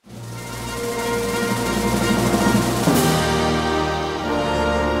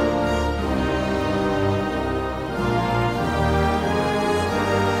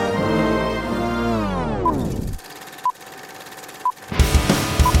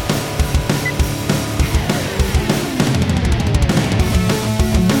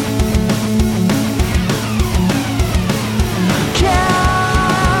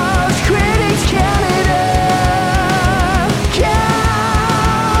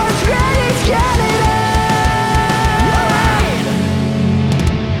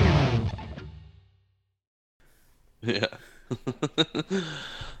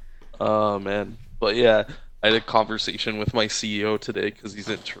man. But yeah, I had a conversation with my CEO today because he's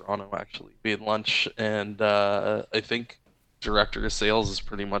in Toronto actually. We had lunch, and I think director of sales is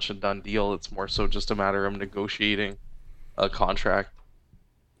pretty much a done deal. It's more so just a matter of negotiating a contract.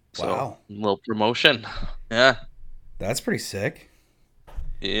 So, Wow, little promotion. Yeah, that's pretty sick.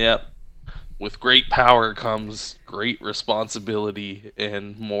 yep. With great power comes great responsibility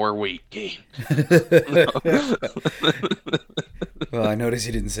and more weight gain. Well, I noticed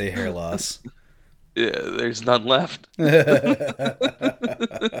you didn't say hair loss. Yeah, there's none left.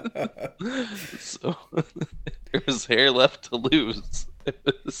 So there was hair left to lose.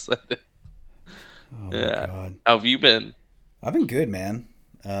 Oh my Yeah. god. How have you been? I've been good, man.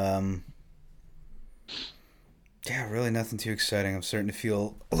 Um, yeah, really nothing too exciting. I'm starting to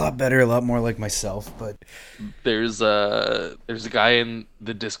feel a lot better, a lot more like myself, but There's a guy in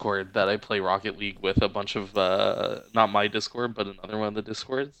the Discord that I play Rocket League with, a bunch of not my Discord, but another one of the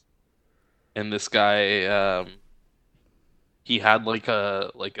Discords. And this guy he had like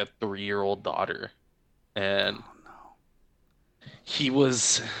a 3-year old daughter, and he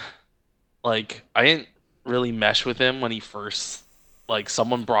was like, I didn't really mesh with him when he first, like,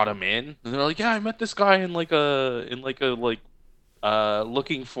 someone brought him in and they're like, yeah, I met this guy in like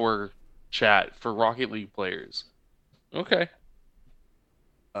looking for chat for Rocket League players. Okay.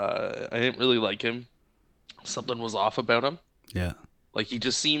 I didn't really like him. Something was off about him. yeah. Like, he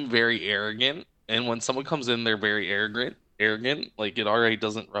just seemed very arrogant, and when someone comes in they're very arrogant, like, it already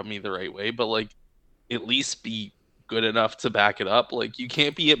doesn't rub me the right way, but like, at least be good enough to back it up. Like, you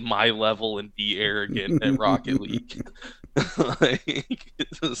can't be at my level and be arrogant at Rocket League. Like, it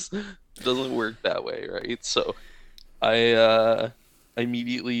just doesn't work that way, right? So I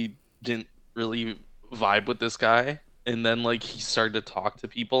immediately didn't really vibe with this guy. And then, like, he started to talk to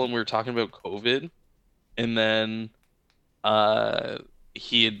people, and we were talking about COVID. And then uh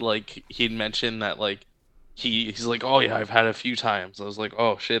he had mentioned that, like, he's like, oh yeah, I've had a few times. I was like,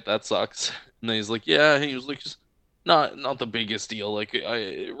 oh shit, that sucks. And then he's like, yeah, and he was like, just not the biggest deal, like,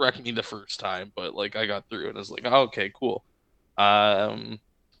 it wrecked me the first time, but like, I got through. And I was like, oh, okay, cool. um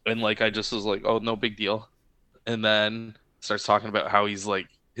and like, I just was like, oh, no big deal. And then starts talking about how he's like,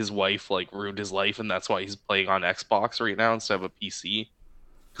 his wife like ruined his life, and that's why he's playing on Xbox right now instead of a PC,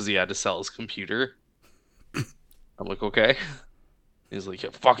 because he had to sell his computer. I'm like, okay. He's like,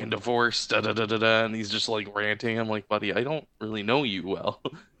 yeah, fucking divorce, da da da da da, and he's just like ranting. I'm like, buddy, I don't really know you well.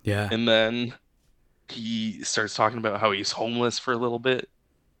 Yeah. And then he starts talking about how he's homeless for a little bit.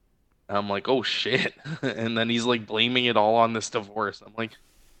 I'm like, oh shit. And then he's like blaming it all on this divorce. I'm like,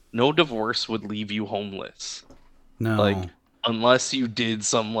 no divorce would leave you homeless. No. Like, unless you did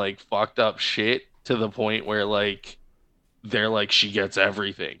some like fucked up shit to the point where, like, they're like, she gets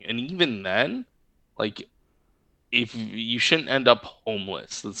everything. And even then, like, if you shouldn't end up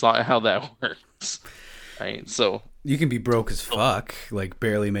homeless. That's not how that works. Right? So, You can be broke as so fuck, like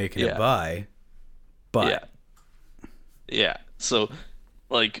barely making it yeah. by, Yeah. but Yeah. So,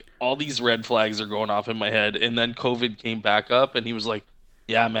 like, all these red flags are going off in my head, and then COVID came back up, and he was like,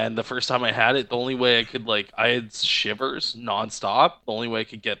 yeah, man, the first time I had it, the only way I could, like, I had shivers nonstop. The only way I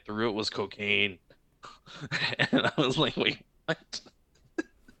could get through it was cocaine. And I was like, wait, what?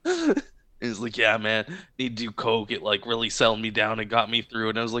 He was like, yeah, man, need to do coke. It like really settled me down and got me through.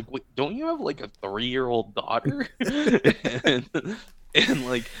 And I was like, wait, don't you have like a 3-year old daughter? and, and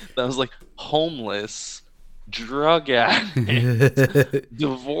like, that was like, homeless, drug addict,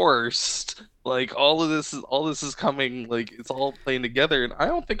 divorced. Like, all this is coming, like, it's all playing together, and I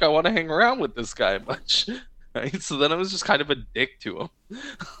don't think I want to hang around with this guy much. Right? So then I was just kind of a dick to him.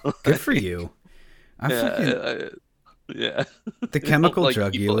 good for Like, you. I fucking yeah, yeah. the I don't chemical like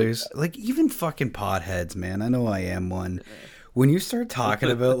drug people like dealers, like even fucking potheads, man. I know I am one. When you start talking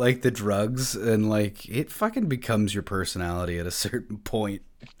about that. like the drugs and like it fucking becomes your personality at a certain point.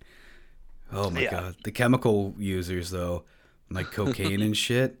 Oh my Yeah, god, the chemical users though, like cocaine and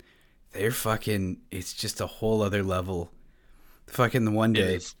shit, they're fucking. It's just a whole other level. Fucking the one it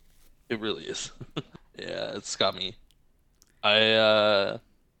day, is. It really is. Yeah, it's got me. I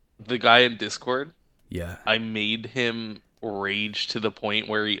the guy in Discord, yeah. I made him rage to the point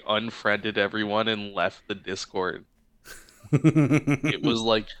where he unfriended everyone and left the Discord. It was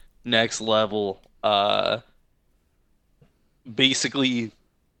like next level. Basically,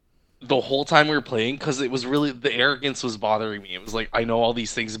 the whole time we were playing, because it was really, the arrogance was bothering me. It was like, I know all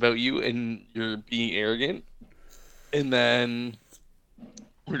these things about you and you're being arrogant. And then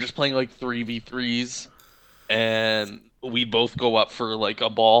we're just playing like 3v3s, and we'd both go up for like a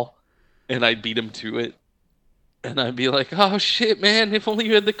ball, and I'd beat him to it. And I'd be like, oh shit, man, if only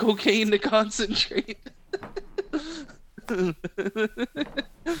you had the cocaine to concentrate.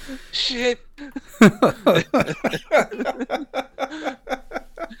 Shit.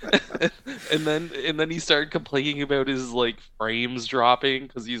 And then he started complaining about his like frames dropping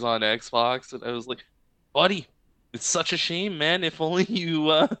because he's on Xbox, and I was like, buddy, it's such a shame, man. If only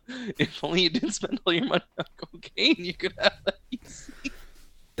you didn't spend all your money on cocaine, you could have that PC.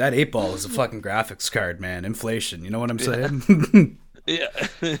 That 8-ball is a fucking graphics card, man. Inflation, you know what I'm Yeah. saying? Yeah,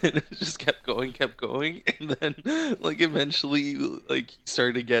 and it just kept going, and then like eventually, like he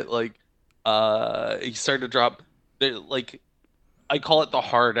started to get like, he started to drop, like I call it the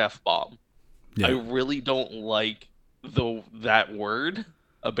hard F bomb. I Yeah. really don't like that word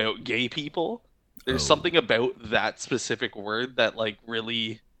about gay people. There's Oh. something about that specific word that like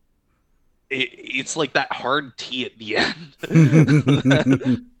really it's like that hard T at the end.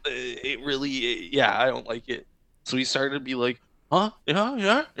 It really, yeah, I don't like it. So he started to be like, huh? Yeah,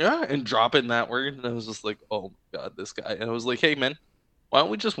 yeah, yeah, and dropping that word, and I was just like, oh my god, this guy. And I was like, hey man, why don't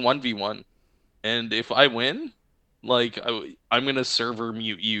we just 1v1? And if I win, like I'm gonna server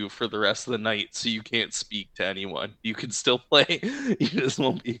mute you for the rest of the night, so you can't speak to anyone. You can still play, you just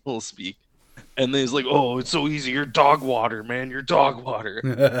won't be able to speak. And then he's like, "Oh, it's so easy. You're dog water, man. You're dog water."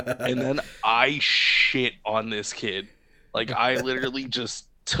 And then I shit on this kid. Like I literally just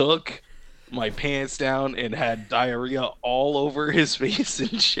took my pants down and had diarrhea all over his face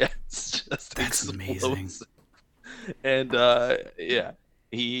and chest. Just That's amazing. explosive. And yeah,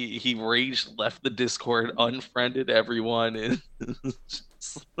 he raged, left the Discord, unfriended everyone, and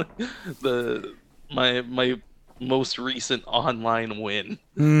just like the my most recent online win.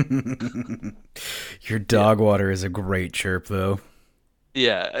 Your dog water is a great chirp, though.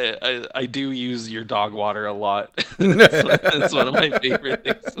 Yeah, I do use your dog water a lot. It's one of my favorite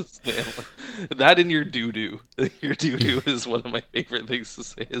things to say. That and your doo doo. Your doo doo is one of my favorite things to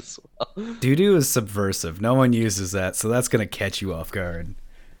say as well. Doo-doo is subversive. No one uses that, so that's gonna catch you off guard.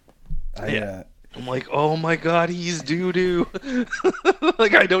 Yeah. I'm like, oh my god, he's doo doo.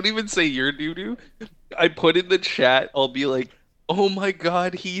 Like I don't even say you're doo doo. I put in the chat, I'll be like, oh my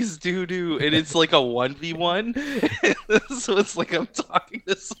god, he's doo doo, and it's like a 1v1. So it's like I'm talking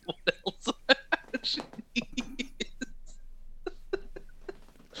to someone else.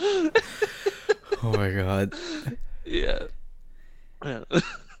 Oh my god. Yeah. The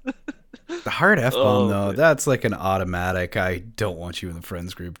hard F-bomb, Oh, though, man. that's like an automatic, I don't want you in the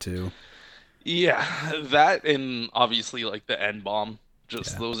friends group, too. Yeah, that and obviously like the N bomb.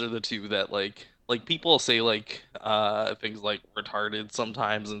 Just Yeah. those are the two that like people say like things like retarded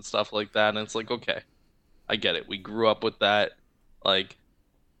sometimes and stuff like that, and it's like, okay, I get it. We grew up with that. Like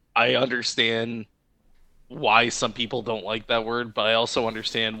I understand why some people don't like that word, but I also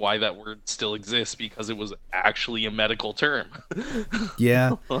understand why that word still exists because it was actually a medical term.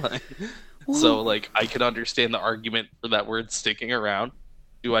 Yeah. Like, so like I can understand the argument for that word sticking around.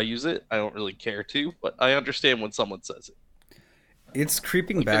 Do I use it? I don't really care to, but I understand when someone says it. It's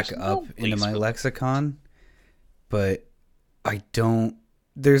creeping Like, back there's up no into place my for that. lexicon, but I don't.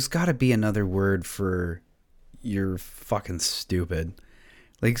 There's got to be another word for you're fucking stupid.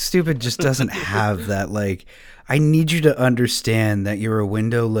 Like, stupid just doesn't have that, like, I need you to understand that you're a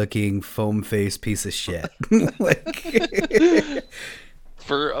window looking foam face piece of shit. Like,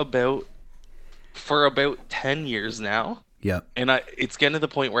 For about 10 years now, yep. and it's getting to the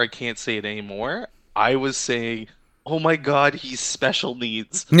point where I can't say it anymore. I was saying, "Oh my god, he's special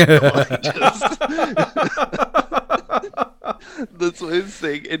needs." Like, that's what I'm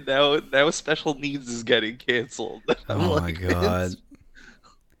saying. And now special needs is getting canceled. I'm Oh my like, god.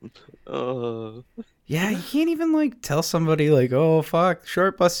 uh, Yeah, you can't even like tell somebody like, "Oh fuck,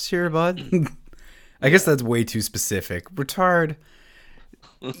 short bus here, bud." I guess that's way too specific. Retard.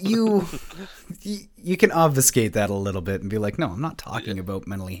 You can obfuscate that a little bit and be like, "No, I'm not talking about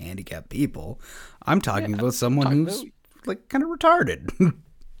mentally handicapped people. I'm talking about someone talking who's about- like kind of retarded."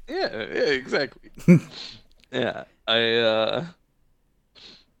 yeah, exactly. Yeah, I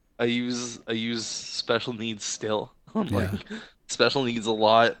use special needs still. I'm Yeah. like special needs a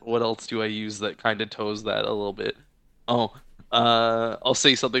lot. What else do I use that kind of toes that a little bit? Oh, I'll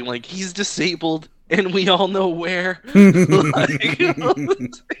say something like he's disabled and we all know where. Like,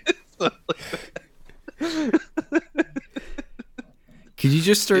 stuff like that. Could you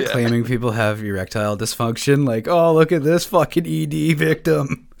just start Yeah. claiming people have erectile dysfunction? Like, oh, look at this fucking ED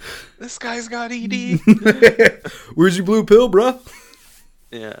victim. This guy's got ED. Where's your blue pill, bruh?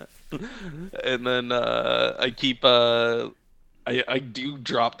 Yeah. And then I keep I do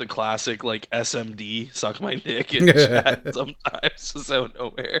drop the classic like SMD, suck my dick in chat sometimes just out of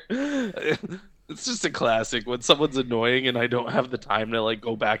nowhere. It's just a classic. When someone's annoying and I don't have the time to like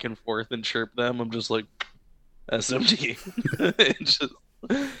go back and forth and chirp them, I'm just like SMT. It's just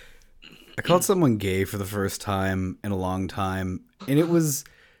I called someone gay for the first time in a long time, and it was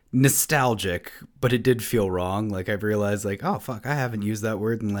nostalgic, but it did feel wrong. Like I realized, like, oh fuck, I haven't used that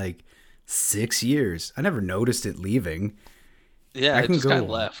word in like 6 years. I never noticed it leaving. yeah, I it can just kind go, of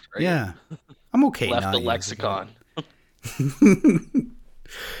left, right? yeah, I'm okay Left not the using lexicon. it.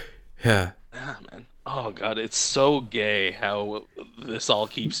 Yeah, Ah, man. Oh god, it's so gay how this all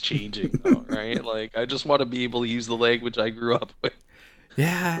keeps changing, though, right? Like, I just want to be able to use the language I grew up with.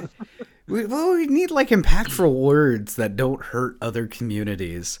 yeah. We need like impactful words that don't hurt other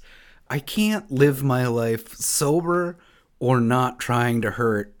communities. I can't live my life sober or not trying to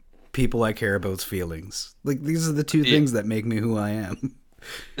hurt people I care about's feelings. Like these are the two Yeah. things that make me who I am.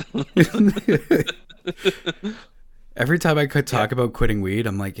 Every time I could talk about quitting weed,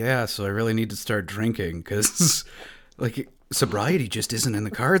 I'm like, yeah, so I really need to start drinking because like sobriety just isn't in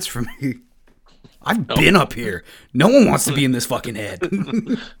the cards for me. I've been up here. No one wants to be in this fucking head.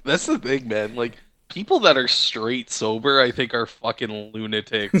 That's the thing, man. Like, people that are straight sober, I think, are fucking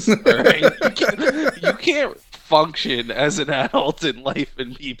lunatics. All right, you can't function as an adult in life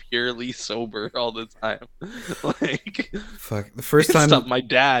and be purely sober all the time. Like, Fuck. The first it's time. tough. My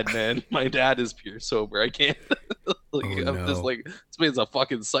dad, man, my dad is pure sober. I can't. Like, Oh I'm just no. like, this man's a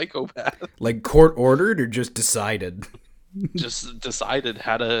fucking psychopath. Like court ordered or just decided? Just decided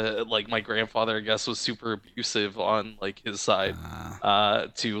how to, like, my grandfather, I guess, was super abusive on like his side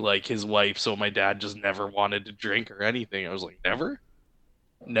to like his wife, so my dad just never wanted to drink or anything. I was like,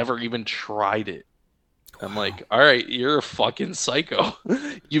 never even tried it. I'm like, all right, you're a fucking psycho.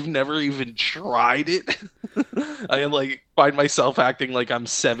 You've never even tried it. I like find myself acting like I'm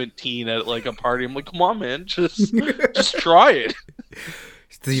 17 at like a party. I'm like, come on, man, just try it.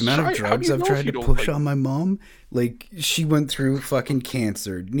 The amount of How do drugs you I've know tried if you to don't push like on my mom, like she went through fucking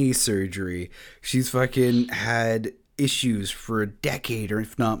cancer, knee surgery. She's fucking had issues for a decade or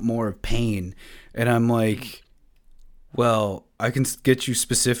if not more of pain. And I'm like, well, I can get you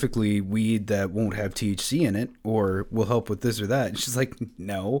specifically weed that won't have THC in it or will help with this or that. And she's like,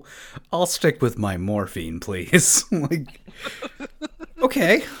 no, I'll stick with my morphine, please. I'm like,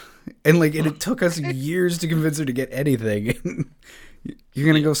 okay. And like, and it took us years to convince her to get anything. You're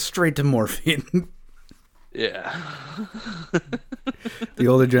gonna go straight to morphine. Yeah. The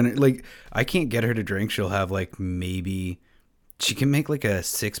older gener, like I can't get her to drink. She'll have like maybe she can make like a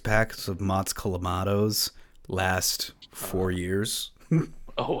 6-pack of Mott's Clamatos last 4 years.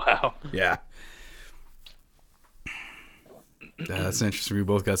 Oh wow. Yeah, that's interesting. We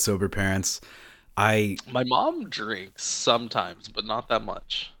both got sober parents. I My mom drinks sometimes, but not that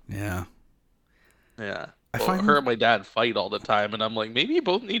much. yeah. Yeah. I Well, find her and my dad fight all the time, and I'm like, maybe you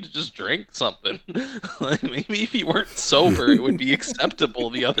both need to just drink something. Like, maybe if you weren't sober, it would be acceptable,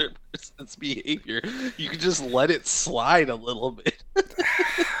 the other person's behavior. You could just let it slide a little bit.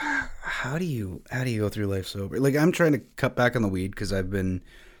 how do you go through life sober? Like I'm trying to cut back on the weed because I've been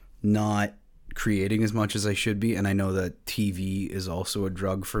not creating as much as I should be, and I know that TV is also a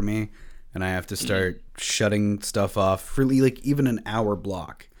drug for me, and I have to start shutting stuff off for like even an hour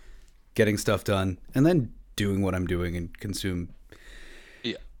block, getting stuff done, and then doing what I'm doing and consume.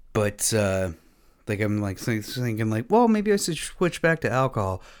 Yeah. But like I'm like thinking like, well, maybe I should switch back to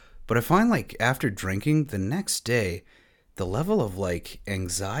alcohol. But I find like after drinking the next day, the level of like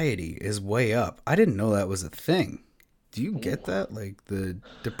anxiety is way up. I didn't know that was a thing. Do you get that? Like the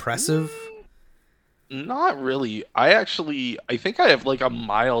depressive? Not really. I think I have like a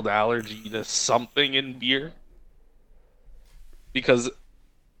mild allergy to something in beer. Because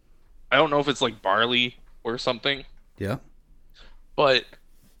I don't know if it's like barley or something. Yeah. But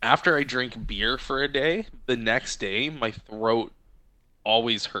after I drink beer for a day, the next day my throat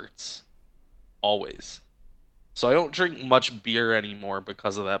always hurts. Always. So I don't drink much beer anymore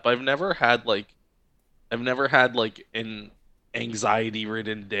because of that. But I've never had like an anxiety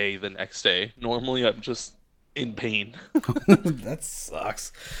ridden day the next day. Normally I'm just in pain. That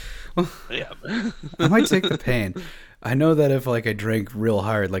sucks. Yeah. I might take the pain. I know that if like I drink real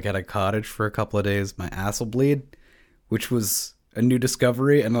hard, like at a cottage for a couple of days, my ass will bleed, which was a new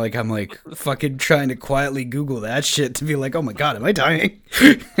discovery. And like I'm like fucking trying to quietly Google that shit to be like, oh my god, am I dying?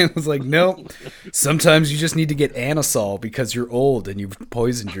 And I was like, no. Sometimes you just need to get anisole because you're old and you've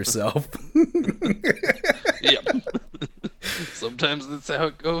poisoned yourself. Yeah. Sometimes that's how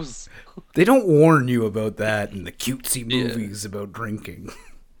it goes. They don't warn you about that in the cutesy movies about drinking.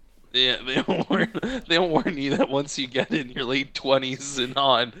 Yeah, they don't warn you that once you get in your late 20s and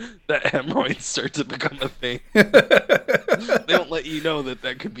on, that hemorrhoids start to become a thing. They don't let you know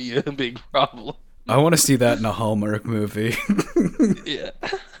that could be a big problem. I want to see that in a Hallmark movie. Yeah.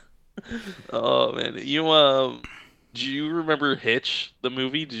 Oh man, do you remember Hitch, the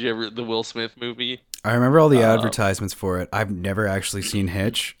movie? Did you ever the Will Smith movie? I remember all the Um, advertisements for it. I've never actually seen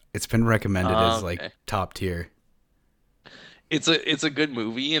Hitch. It's been recommended as like okay. top tier. It's a good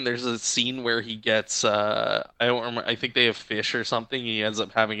movie, and there's a scene where he gets I don't remember, I think they have fish or something. He ends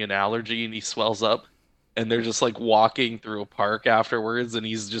up having an allergy and he swells up, and they're just like walking through a park afterwards, and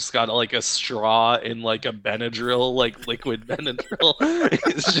he's just got like a straw and like a Benadryl, like liquid Benadryl.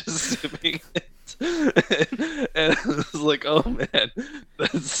 He's just sipping it. And I was like, oh man,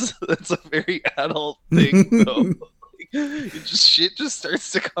 that's a very adult thing though. Like, it just shit just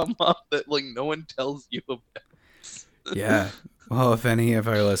starts to come up that like no one tells you about. Yeah. Well, if any of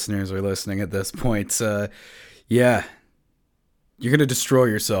our listeners are listening at this point, yeah, you're gonna destroy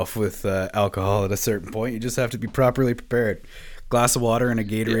yourself with alcohol at a certain point. You just have to be properly prepared. Glass of water and a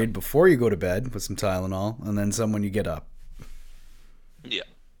Yeah. Gatorade before you go to bed with some Tylenol, and then some when you get up. Yeah.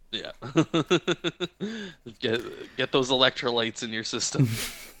 Yeah. Get those electrolytes in your system.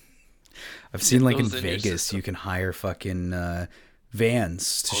 I've seen like in Those in your Vegas, system. you can hire fucking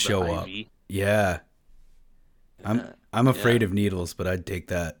vans to Oh, the show up. IV. Yeah, Yeah. I'm afraid Yeah. of needles, but I'd take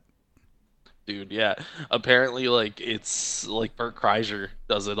that. Dude, yeah. Apparently, like, it's like Bert Kreischer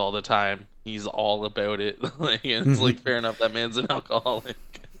does it all the time. He's all about it. Like, and it's like, fair enough, that man's an alcoholic.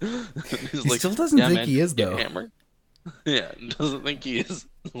 He's He like, still doesn't yeah, think man, he is get though. hammered. Yeah, doesn't think he is.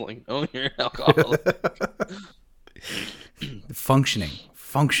 Like, no, you're an alcoholic. Functioning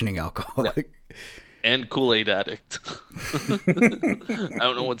Yeah. alcoholic. And Kool-Aid addict. I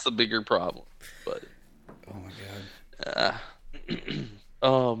don't know what's the bigger problem, but Oh my uh,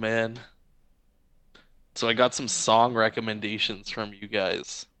 oh man. So I got some song recommendations from you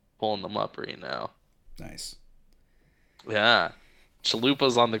guys. Pulling them up right now. god. Nice. Yeah.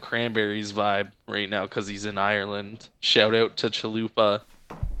 Chalupa's on the Cranberries vibe right now because he's in Ireland. Shout out to Chalupa.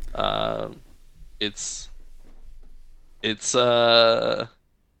 Um, it's it's it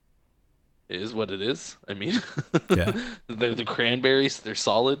is what it is. I mean, Yeah. they're the Cranberries. They're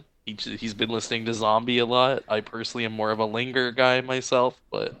solid. He's been listening to Zombie a lot. I personally am more of a Linger guy myself,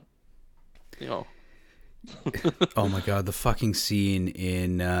 but you know, Oh my god, the fucking scene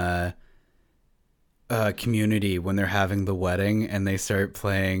in Community when they're having the wedding and they start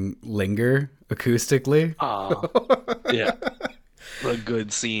playing Linger acoustically. ah, yeah, a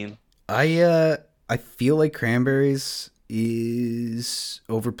good scene. I feel like Cranberries is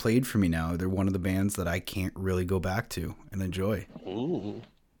overplayed for me now. They're one of the bands that I can't really go back to and enjoy. Ooh,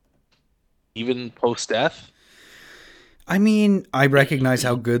 even post death. I mean, I recognize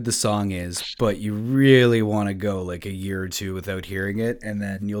how good the song is, but you really want to go like a year or two without hearing it, and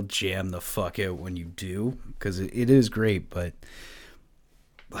then you'll jam the fuck out when you do, because it is great, but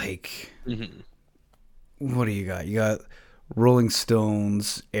like, Mhm. what do you got? You got Rolling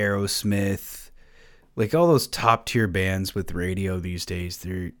Stones, Aerosmith, like all those top tier bands with radio these days.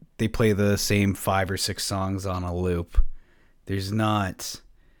 They play the same 5 or 6 songs on a loop. There's not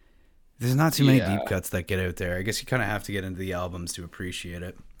there's not too many deep Yeah, cuts that get out there. I guess you kind of have to get into the albums to appreciate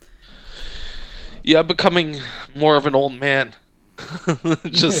it. yeah, becoming more of an old man.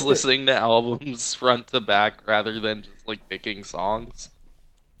 Just listening to albums front to back rather than just like picking songs.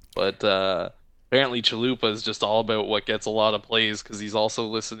 But apparently Chalupa is just all about what gets a lot of plays because he's also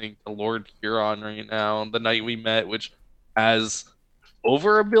listening to Lord Huron right now. The Night We Met, which has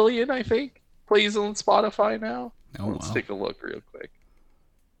over a billion, I think, plays on Spotify now. Oh Let's wow. take a look real quick.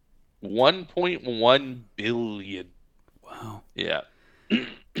 1.1 billion. Wow. Yeah.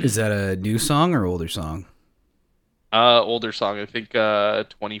 Is that a new song or older song? Older song, I think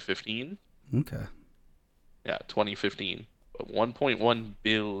 2015. Okay. Yeah, 2015. But 1.1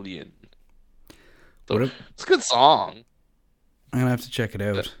 billion. What So if, it's a good song. I'm gonna have to check it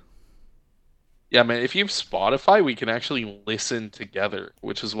out. Yeah, man, if you have Spotify, we can actually listen together,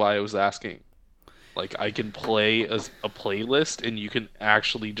 which is why I was asking. Like, I can play a playlist and you can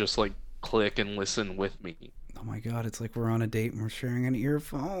actually just like click and listen with me. Oh my god, it's like we're on a date and we're sharing an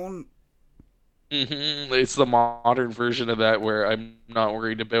earphone. It's the modern version of that where I'm not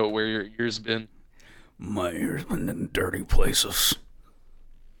worried about where your ears been. My ear's been in dirty places.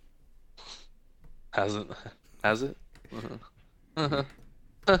 Hasn't, has it? Uh-huh.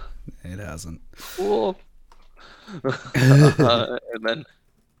 It hasn't. Cool. And then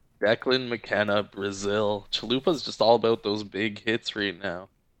Declan McKenna, Brazil. Chalupa's just all about those big hits right now.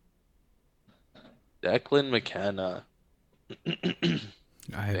 Declan McKenna.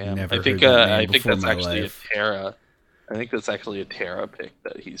 I have Damn. never heard that name I think before in that's my actually a life. Terra. I think that's actually a Terra pick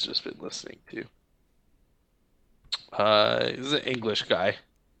that he's just been listening to. He's an English guy,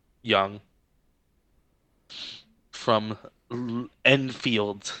 young, from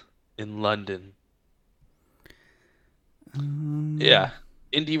Enfield in London. Yeah,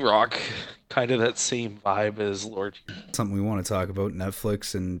 indie rock, kind of that same vibe as Lord. Something we want to talk about: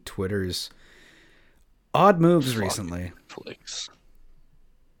 Netflix and Twitter's odd moves Fuck recently. Netflix.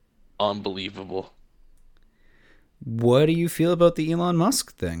 Unbelievable. What do you feel about the Elon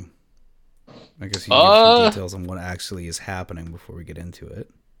Musk thing? I guess you can give some details on what actually is happening before we get into it.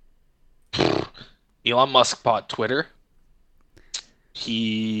 Elon Musk bought Twitter.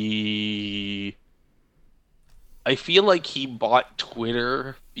 I feel like he bought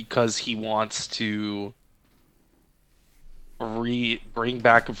Twitter because he wants to bring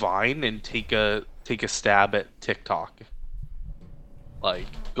back Vine and take a stab at TikTok. Like,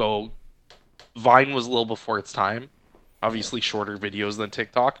 go. Vine was a little before its time. Obviously shorter videos than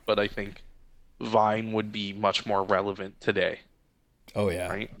TikTok, but I think Vine would be much more relevant today. Oh yeah.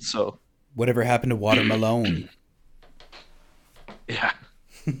 Right? So whatever happened to Watermelon? yeah.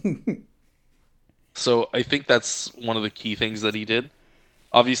 So I think that's one of the key things that he did.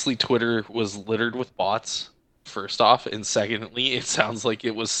 Obviously Twitter was littered with bots, first off, and secondly, it sounds like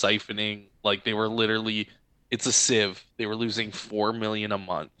it was siphoning, like they were literally, it's a sieve. They were losing 4 million a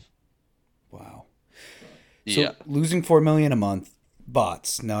month. Wow. So yeah. Losing 4 million a month,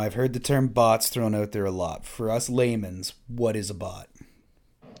 bots. Now I've heard the term bots thrown out there a lot. For us laymen's, what is a bot?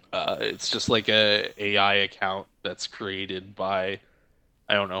 It's just like a AI account that's created by,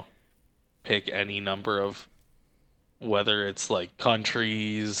 I don't know, pick any number of, whether it's like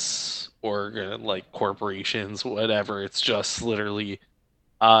countries or like corporations, whatever. It's just literally,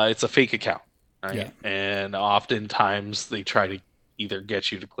 it's a fake account, right? Yeah. And oftentimes they try to either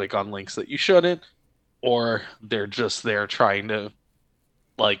get you to click on links that you shouldn't, or they're just there trying to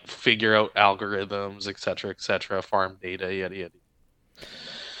like figure out algorithms, etc., farm data, yada yada.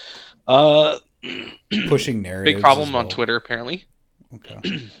 Pushing narratives. Big problem on Twitter, apparently.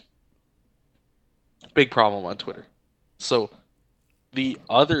 Okay. Big problem on Twitter. So the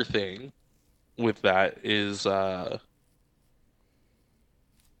other thing with that is they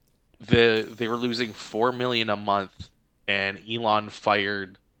were losing 4 million a month, and Elon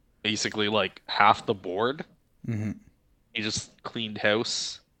fired basically like half the board. Mm-hmm. He just cleaned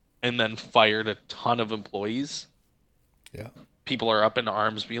house and then fired a ton of employees. Yeah. People are up in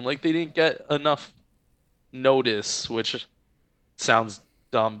arms being like they didn't get enough notice, which sounds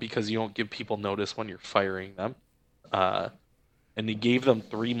dumb because you don't give people notice when you're firing them. And he gave them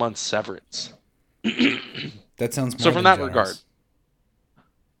 3 months severance. That sounds more so from than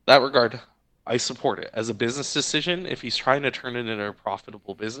that regard, I support it as a business decision. If he's trying to turn it into a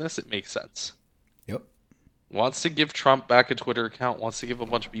profitable business, it makes sense. Yep. Wants to give Trump back a Twitter account, wants to give a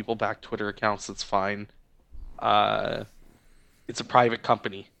bunch of people back Twitter accounts, that's fine. It's a private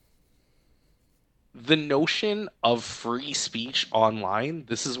company. The notion of free speech online,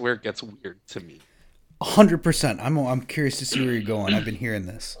 this is where it gets weird to me. 100%. I'm curious to see where you're going. I've been hearing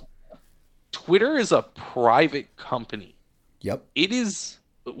this. Twitter is a private company. Yep. It's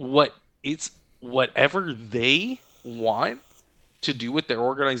whatever they want to do with their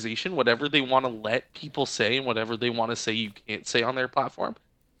organization, whatever they want to let people say, and whatever they want to say you can't say on their platform.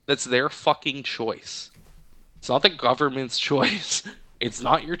 That's their fucking choice. It's not the government's choice. It's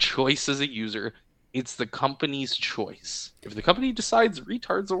not your choice as a user. It's the company's choice. If the company decides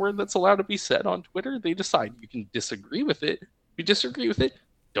retard's a word that's allowed to be said on Twitter, they decide. You can disagree with it. If you disagree with it,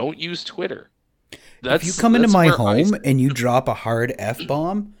 don't use Twitter. If you come into my home and you drop a hard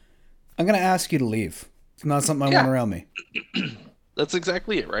F-bomb, I'm going to ask you to leave. It's not something I want around me. That's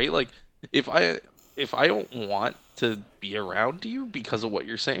exactly it, right? Like, if I don't want to be around you because of what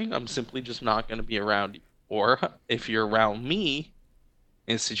you're saying, I'm simply just not going to be around you. Or if you're around me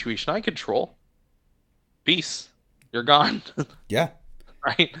in a situation I control, peace. You're gone. Yeah.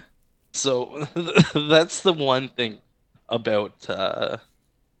 Right? So that's the one thing about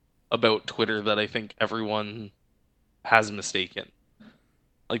Twitter that I think everyone has mistaken.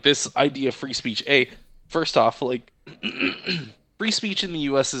 Like, this idea of free speech. First off, like, free speech in the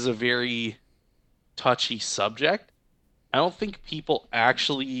US is a very touchy subject. I don't think people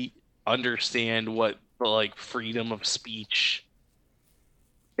actually understand what the, like, freedom of speech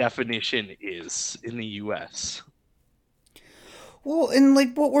definition is in the US. Well, and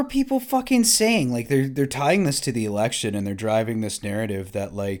like, what were people fucking saying? Like, they're tying this to the election, and they're driving this narrative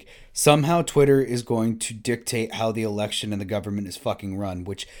that, like, somehow Twitter is going to dictate how the election and the government is fucking run,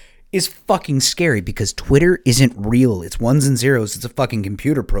 which is fucking scary because Twitter isn't real. It's ones and zeros. It's a fucking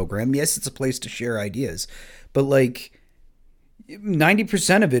computer program. Yes, it's a place to share ideas, but like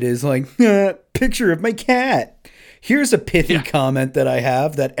 90% of it is like picture of my cat. Here's a pithy Yeah. comment that I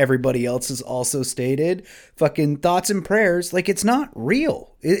have that everybody else has also stated. Fucking thoughts and prayers. Like, it's not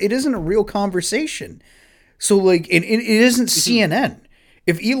real. It isn't a real conversation. So, like, it isn't CNN.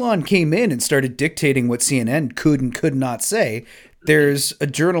 If Elon came in and started dictating what CNN could and could not say, there's a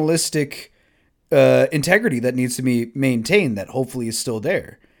journalistic integrity that needs to be maintained that hopefully is still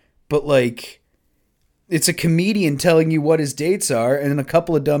there. But, like, it's a comedian telling you what his dates are and then a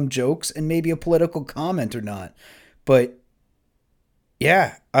couple of dumb jokes and maybe a political comment or not. But,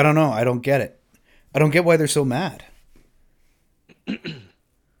 yeah, I don't know. I don't get it. I don't get why they're so mad.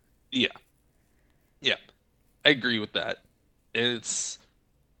 Yeah. Yeah. I agree with that. It's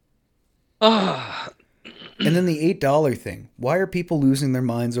ah And then the $8 thing. Why are people losing their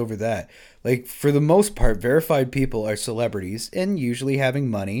minds over that? Like, for the most part, verified people are celebrities and usually having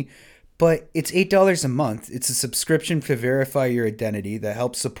money, but it's $8 a month. It's a subscription to verify your identity that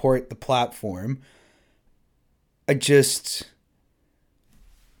helps support the platform. I just.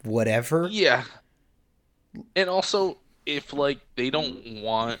 Whatever. yeah. And also, if like they don't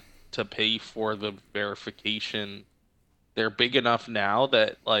want to pay for the verification, they're big enough now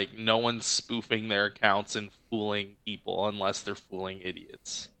that like no one's spoofing their accounts and fooling people unless they're fooling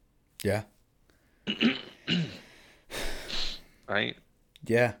idiots, Yeah. right?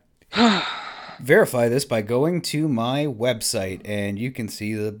 Yeah. Verify this by going to my website and you can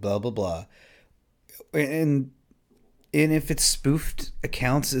see the blah blah blah. And if it's spoofed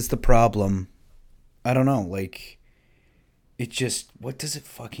accounts is the problem, I don't know. Like, it just, what does it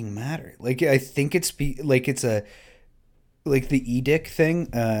fucking matter? Like, I think like it's a like the edict thing,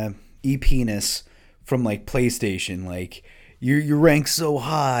 e-penis from like PlayStation. Like, you rank so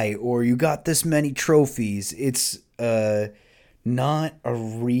high or you got this many trophies. It's not a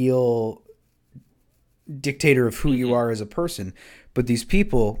real dictator of who you are as a person. But these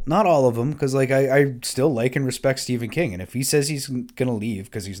people, not all of them, because like I still like and respect Stephen King, and if he says he's gonna leave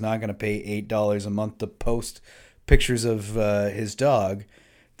because he's not gonna pay $8 a month to post pictures of his dog,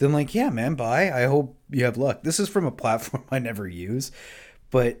 then like, yeah, man, bye. I hope you have luck. This is from a platform I never use,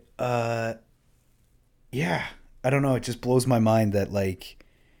 but yeah, I don't know. It just blows my mind that like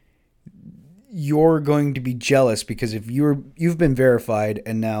you're going to be jealous because if you've been verified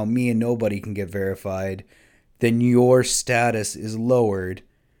and now me and nobody can get verified, then your status is lowered,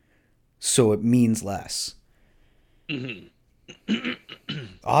 so it means less.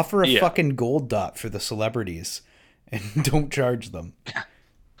 Offer a Yeah. fucking gold dot for the celebrities and don't charge them.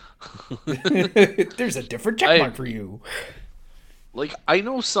 There's a different checkmark for you. Like I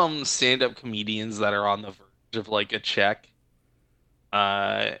know some stand-up comedians that are on the verge of like a check,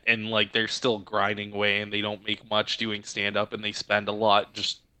 and like they're still grinding away and they don't make much doing stand-up and they spend a lot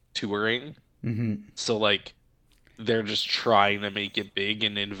just touring. Mm-hmm. So like they're just trying to make it big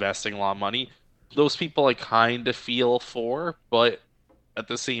and investing a lot of money. Those people I kind of feel for, but at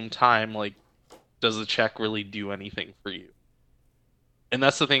the same time, like, does the check really do anything for you? And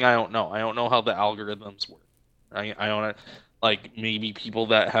that's the thing I don't know. I don't know how the algorithms work. I don't like maybe people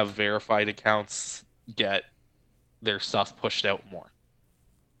that have verified accounts get their stuff pushed out more.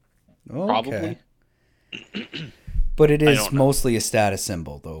 Okay. Probably. But it I is don't know. mostly a status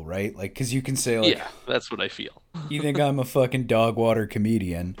symbol, though, right? Like, because you can say, like, Yeah, that's what I feel. you think I'm a fucking dog water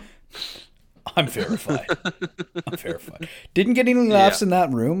comedian? I'm verified. I'm verified. Didn't get any laughs Yeah. in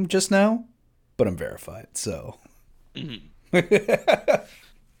that room just now, but I'm verified, so. Mhm.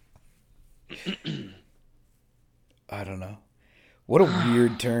 I don't know. What a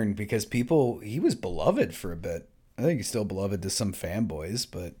weird turn because he was beloved for a bit. I think he's still beloved to some fanboys,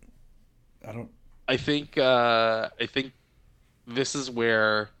 but I don't. I think this is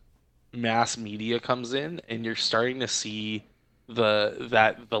where mass media comes in, and you're starting to see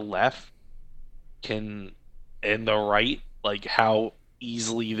the left can and the right, like how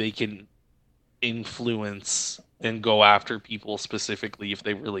easily they can influence and go after people specifically if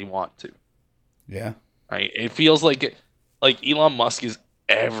they really want to. Yeah. Right? It feels like Elon Musk is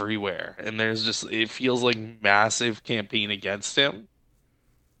everywhere, and there's just it feels like massive campaign against him.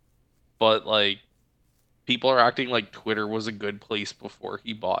 But like people are acting like Twitter was a good place before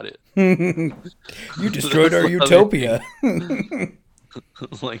he bought it. You destroyed our That's the other utopia. thing.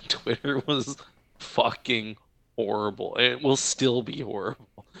 Like Twitter was fucking horrible. And it will still be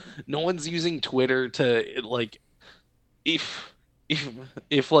horrible. No one's using Twitter to like if if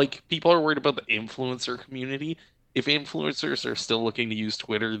if like people are worried about the influencer community, if influencers are still looking to use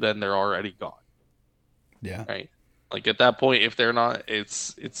Twitter, then they're already gone, Yeah. right? Like at that point, if they're not,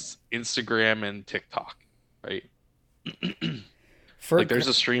 it's Instagram and TikTok, right? For Like there's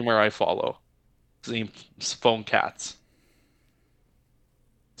a streamer I follow. His name's Phone Cats.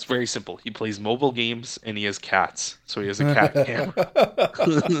 It's very simple. He plays mobile games and he has cats, so he has a cat camera.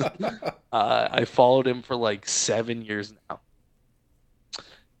 I followed him for like 7 years now,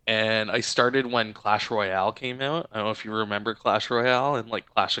 and I started when Clash Royale came out. I don't know if you remember Clash Royale and like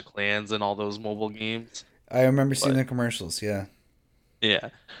Clash of Clans and all those mobile games, I remember seeing but the commercials. Yeah. yeah.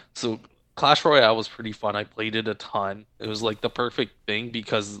 So Clash Royale was pretty fun. I played it a ton. It was like the perfect thing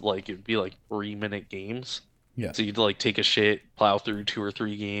because like it'd be like 3-minute games. Yeah. So you'd like take a shit, plow through 2 or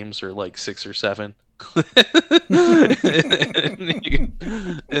 3 games, or like 6 or 7.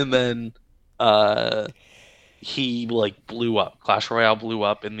 And then uh he like blew up. Clash Royale blew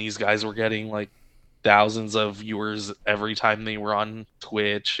up, and these guys were getting like thousands of viewers every time they were on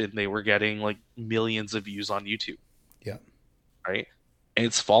Twitch, and they were getting like millions of views on YouTube, Yeah. right? And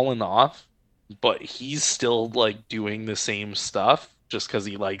it's fallen off, but he's still like doing the same stuff just because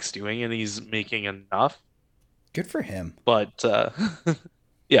he likes doing it and he's making enough. Good for him. But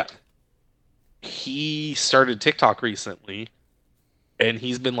yeah, he started TikTok recently, and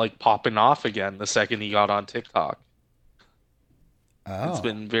he's been like popping off again the second he got on TikTok. It's Oh,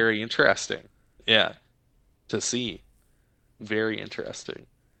 been very interesting. Yeah, to see. Very interesting.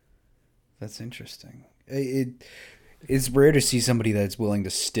 that's interesting. It's rare to see somebody that's willing to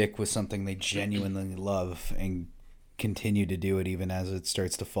stick with something they genuinely love and continue to do it even as it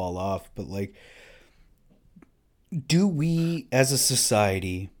starts to fall off. But like, do we as a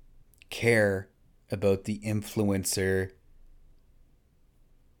society care about the influencer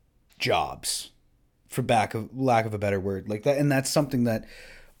jobs, for lack of a better word, like that? And that's something that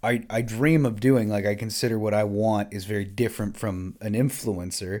I dream of doing. Like, I consider what I want is very different from an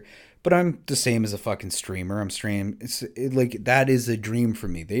influencer, but I'm the same as a fucking streamer. Like, that is a dream for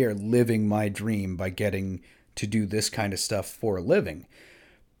me. They are living my dream by getting to do this kind of stuff for a living.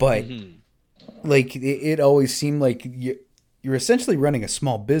 But Hmm. like, it always seemed like you're essentially running a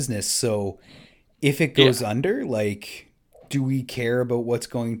small business. So if it Yeah. goes under, like, do we care about what's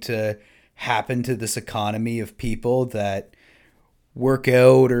going to happen to this economy of people that work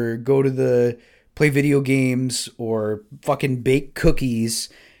out or go to the play video games or fucking bake cookies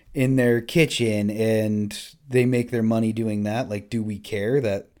in their kitchen and they make their money doing that? Like, do we care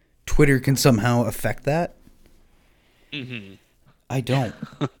that Twitter can somehow affect that? Hmm. I don't.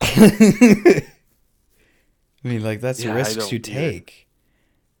 I mean, like, that's the Yeah, I risks you don't either. take.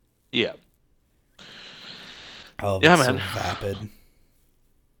 Yeah. Oh, Yeah, that's so man. vapid.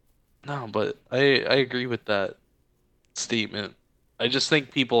 No, but I agree with that statement. I just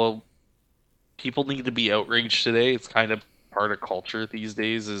think people need to be outraged today. It's kind of part of culture these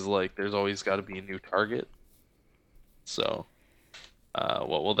days. Is like there's always got to be a new target. So,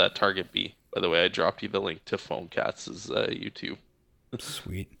 what will that target be? By the way, I dropped you the link to Phone Cats' YouTube.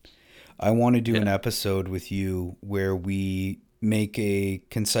 Sweet. I want to do an Yeah. episode with you where we make a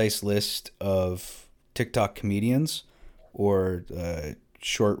concise list of TikTok comedians or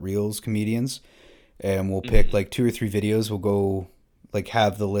short reels comedians, and we'll pick Hmm. like 2 or 3 videos. We'll go like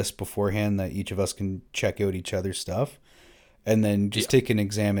have the list beforehand that each of us can check out each other's stuff, and then just Yeah. take an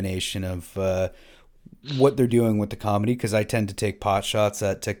examination of what they're doing with the comedy. Because I tend to take pot shots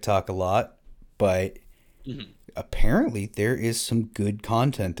at TikTok a lot, but Hmm. apparently there is some good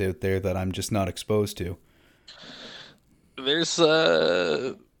content out there that I'm just not exposed to, There's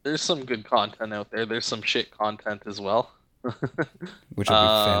uh there's some good content out there. There's some shit content as well. which will be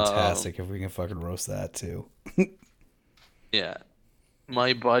Um, fantastic if we can fucking roast that too. yeah.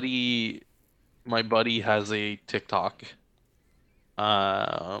 My buddy has a TikTok.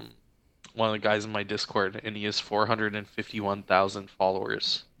 Um, one of the guys in my Discord, and he has 451,000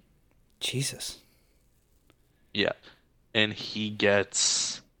 followers. Jesus. Yeah, and he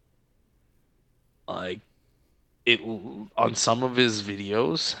gets like it on some of his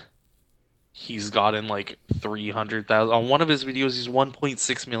videos. He's gotten like 300,000 on one of his videos. He's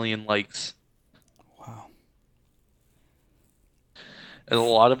 1.6 million likes, Wow. and a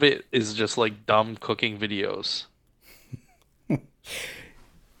lot of it is just like dumb cooking videos.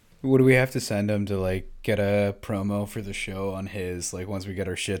 What do we have to send him to like get a promo for the show on his, like, once we get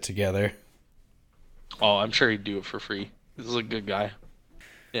our shit together? Oh, I'm sure he'd do it for free. This is a good guy.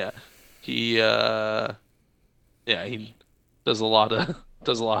 Yeah, he yeah, he does a lot of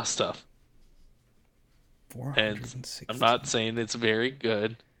does a lot of stuff, and I'm 460. not saying it's very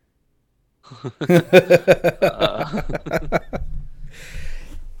good. uh,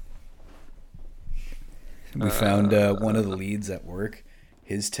 We found one of the uh, leads at work,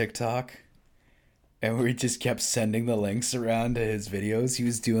 his TikTok, and we just kept sending the links around to his videos. He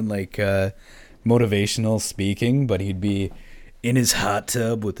was doing like motivational speaking, but he'd be in his hot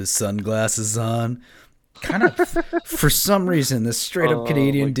tub with his sunglasses on, kind of, for some reason, this straight up Oh my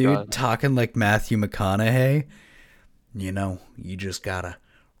Canadian dude God. talking like Matthew McConaughey. You know, you just gotta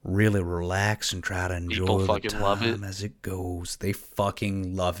really relax and try to People enjoy the fucking love it. time as it goes. They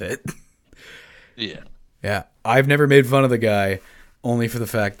fucking love it. Yeah. Yeah, I've never made fun of the guy, only for the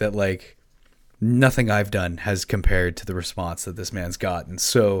fact that like nothing I've done has compared to the response that this man's gotten.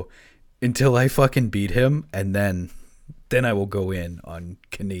 So until I fucking beat him, and then I will go in on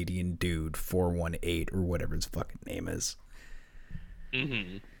Canadian Dude 418 or whatever his fucking name is.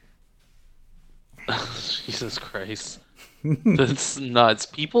 Mm-hmm. Jesus Christ. That's nuts.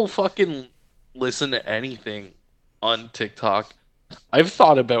 People fucking listen to anything on TikTok. I've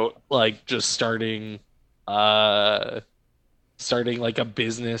thought about like just starting like a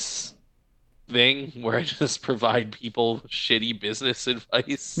business thing where I just provide people shitty business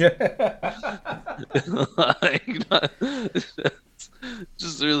advice. Like,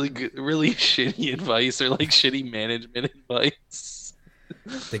 just really good, really shitty advice or like shitty management advice.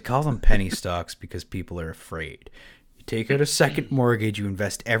 They call them penny stocks because people are afraid. You take out a second mortgage, you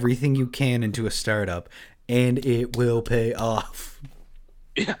invest everything you can into a startup, and it will pay off.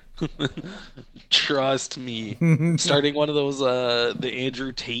 Yeah. Trust me. Starting one of those the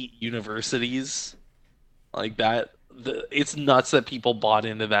Andrew Tate universities like that. It's nuts that people bought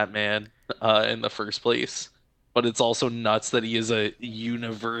into that man in the first place. But it's also nuts that he is a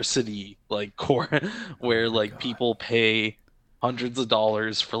university like core where like God. people pay hundreds of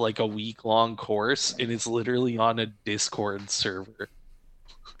dollars for like a week-long course and it's literally on a Discord server.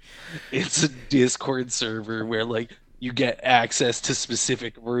 It's a Discord server where like you get access to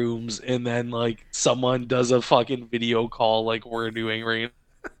specific rooms and then like someone does a fucking video call like we're doing right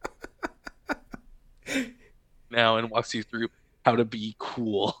now and walks you through how to be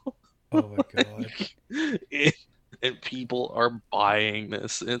cool. Oh my god. And people are buying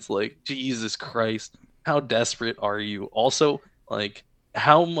this. It's like, Jesus Christ, how desperate are you? Also, like,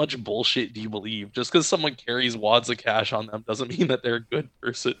 how much bullshit do you believe? Just because someone carries wads of cash on them doesn't mean that they're a good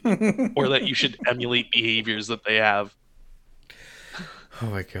person or that you should emulate behaviors that they have. Oh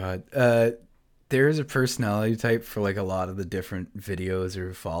my god. There is a personality type for like a lot of the different videos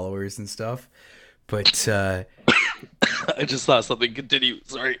or followers and stuff. But I just thought something continued.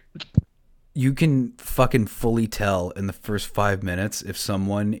 Sorry. you can fucking fully tell in the first 5 minutes if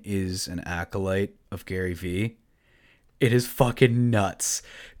someone is an acolyte of Gary Vee. It is fucking nuts.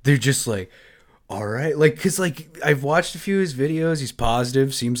 They're just like, all right. Like, cause like I've watched a few of his videos. He's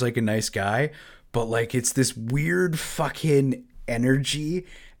positive, seems like a nice guy, but like it's this weird fucking energy.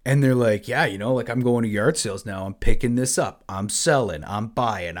 And they're like, yeah, you know, like I'm going to yard sales now. I'm picking this up. I'm selling. I'm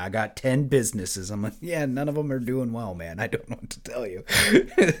buying. I got 10 businesses. I'm like, yeah, none of them are doing well, man. I don't know what to tell you.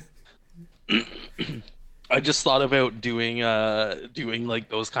 I just thought about doing like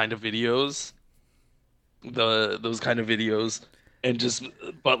those kind of videos. Those kind of videos and just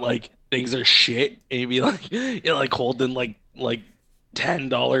but like things are shit and you'd be like you're like holding like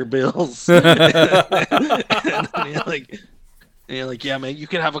 $10 bills and you're like, yeah, man, you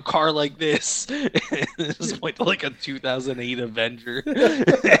can have a car like this. Just point to like a 2008 Avenger.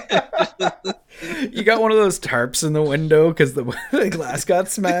 You got one of those tarps in the window because the glass got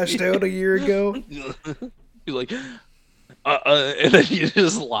smashed out a year ago. You're like, and then you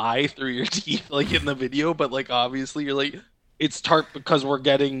just lie through your teeth like in the video, but like obviously you're like, it's tarp because we're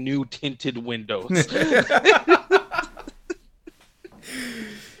getting new tinted windows.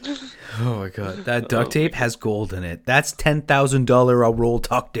 Oh my god, that duct tape has gold in it. That's $10,000 a roll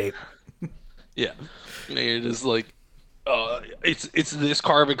duct tape. Yeah, and you're just like, it's this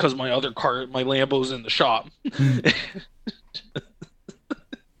car because my other car, my Lambo's in the shop.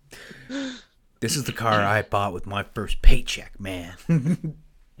 This is the car I bought with my first paycheck, man.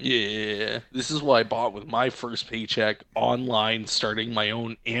 Yeah, this is what I bought with my first paycheck online, starting my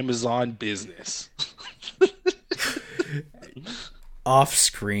own Amazon business. Off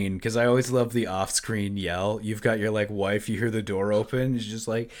screen, because I always love the off screen yell. You've got your like wife, you hear the door open, it's just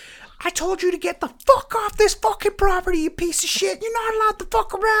like, I told you to get the fuck off this fucking property, you piece of shit. You're not allowed to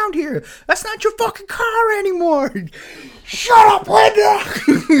fuck around here. That's not your fucking car anymore. Shut up, Linda.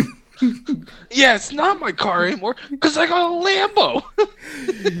 Yeah, it's not my car anymore because I got a Lambo.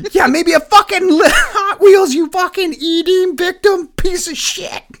 Yeah, maybe a fucking Hot Wheels, you fucking eating victim piece of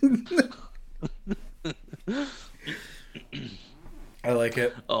shit. I like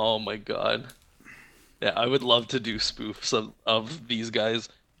it. Oh my god. Yeah, I would love to do spoofs of these guys.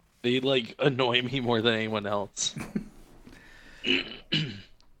 They like annoy me more than anyone else.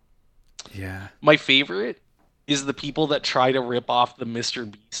 Yeah. My favorite is the people that try to rip off the Mr.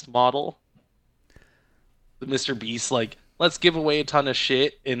 Beast model. The Mr. Beast like let's give away a ton of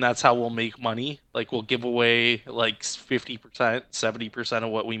shit, and that's how we'll make money. Like we'll give away like 50%, 70%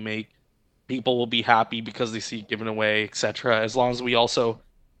 of what we make. People will be happy because they see it given away, etc. As long as we also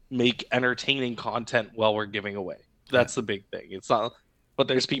make entertaining content while we're giving away. Yeah. That's the big thing. It's not, but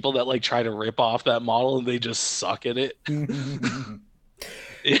there's people that like try to rip off that model and they just suck at it. Oh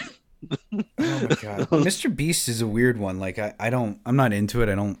my god, Mr. Beast is a weird one. Like I'm not into it.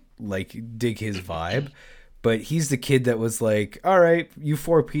 I don't like dig his vibe, but he's the kid that was like, all right, you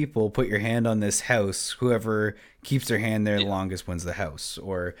 4 people put your hand on this house. Whoever keeps their hand there the longest wins the house.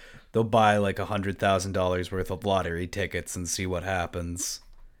 Or they'll buy like $100,000 worth of lottery tickets and see what happens.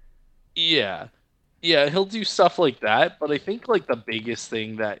 Yeah. Yeah, he'll do stuff like that, but I think like the biggest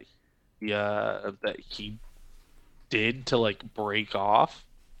thing that he did to like break off.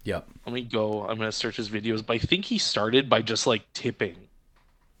 Yep. Let me go. I'm gonna search his videos, but I think he started by just like tipping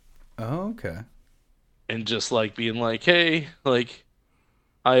Oh, okay. and just like being like, "Hey, like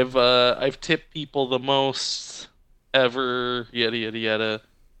I've tipped people the most ever, yada yada yada,"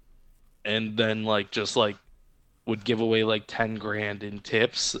 and then like just like would give away like 10 grand in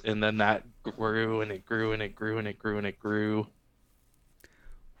tips, and then that grew and it grew and it grew and it grew and it grew.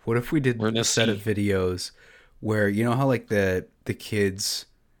 What if we did We're a gonna set of see. videos where you know how like the kids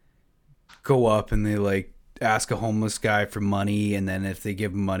go up and they like ask a homeless guy for money, and then if they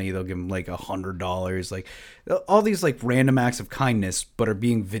give him money they'll give him like $100, like all these like random acts of kindness but are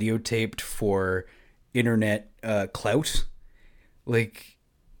being videotaped for internet clout, like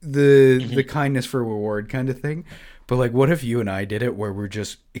the kindness for reward kind of thing. But like what if you and I did it where we're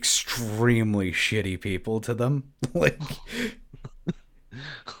just extremely shitty people to them? Like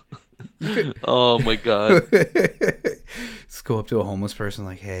Oh my god. just go up to a homeless person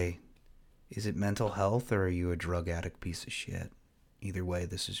like, hey, is it mental health or are you a drug addict piece of shit? Either way,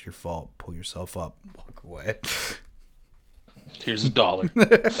 this is your fault. Pull yourself up. Walk away. Here's $1.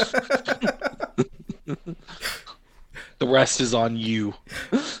 The rest is on you.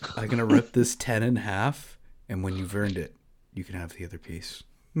 I'm going to rip this 10 in half, and when you've earned it, you can have the other piece.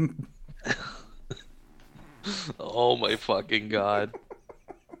 Oh my fucking god.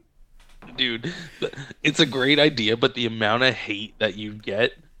 Dude, it's a great idea, but the amount of hate that you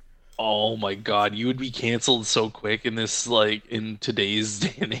get, oh my god, you would be canceled so quick in this, like, in today's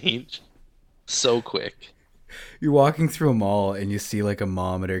day and age. So quick. You're walking through a mall and you see like a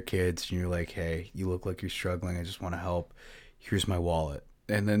mom and her kids, and you're like, hey, you look like you're struggling. I just want to help. Here's my wallet.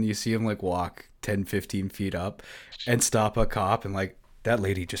 And then you see him like walk 10, 15 feet up and stop a cop and like, that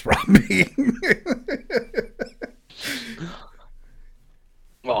lady just robbed me.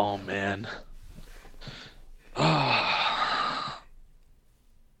 Oh man.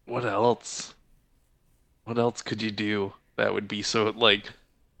 What else? What else could you do that would be so, like,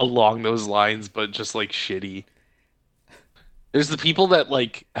 along those lines, but just like shitty? There's the people that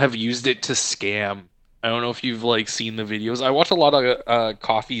like have used it to scam. I don't know if you've like seen the videos. I watch a lot of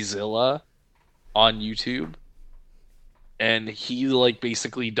CoffeeZilla on YouTube, and he like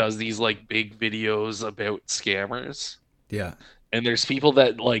basically does these like big videos about scammers. Yeah. And there's people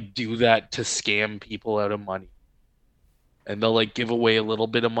that like do that to scam people out of money. And they'll like give away a little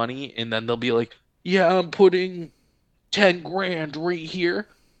bit of money, and then they'll be like, "Yeah, I'm putting 10 grand right here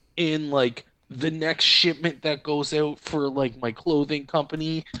in like the next shipment that goes out for like my clothing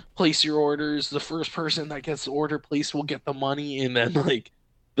company. Place your orders. The first person that gets the order placed will get the money." And then like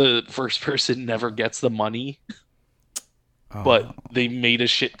the first person never gets the money, Oh, but they made a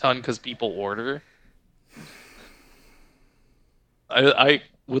shit ton because people order. I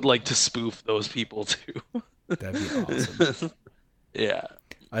would like to spoof those people too. that'd be awesome. Yeah.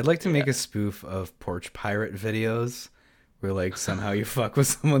 I'd like to Yeah. make a spoof of porch pirate videos where like somehow you fuck with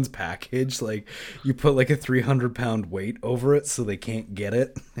someone's package, like you put like a 300-pound weight over it so they can't get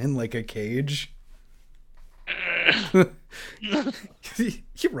it in like a cage. You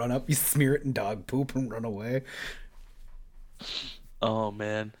run up, you smear it in dog poop and run away. Oh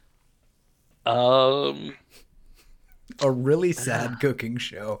man. Um A really sad cooking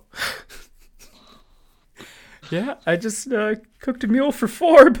show. Yeah, I just cooked a meal for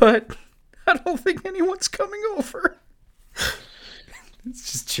 4, but I don't think anyone's coming over.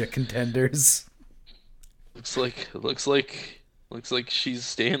 It's just chicken tenders. looks like she's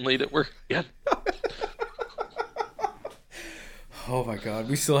staying late at work. Yeah. Oh my god,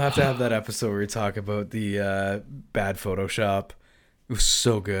 we still have to have that episode where we talk about the bad Photoshop. It was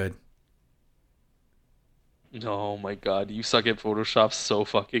so good. Oh my god, you suck at Photoshop so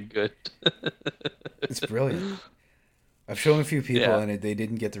fucking good. It's brilliant. I've shown a few people Yeah. and they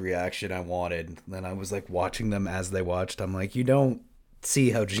didn't get the reaction I wanted. Then I was like watching them as they watched. I'm like, you don't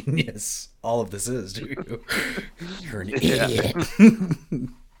see how genius all of this is, do you? You're an Yeah. idiot.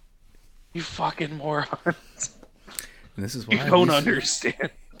 You fucking moron. And this is You why don't understand.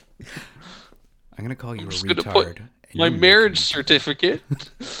 I'm gonna call you I'm a just gonna put retard. And my you're marriage making- certificate.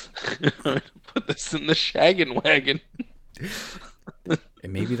 I'm gonna put this in the shaggin' wagon.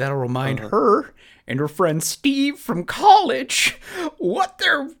 And maybe that'll remind her and her friend Steve from college what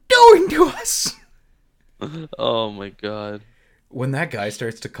they're doing to us. Oh my god. When that guy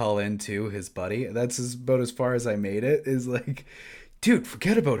starts to call in too, his buddy, about as far as I made it, is like, dude,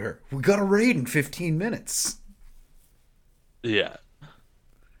 forget about her. We got a raid in 15 minutes. Yeah.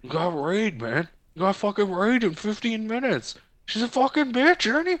 You got raid, man. You got fucking raid in 15 minutes. She's a fucking bitch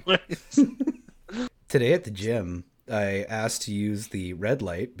anyways. Today at the gym, I asked to use the red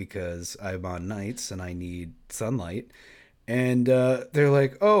light because I'm on nights and I need sunlight. And they're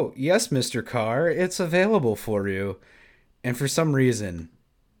like, oh, yes, Mr. Carr, it's available for you. And for some reason,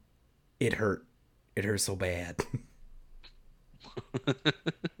 it hurt. It hurt so bad.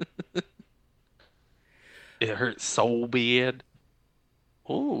 It hurts so bad.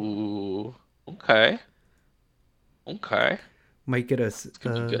 Ooh. Okay. Okay. Might get us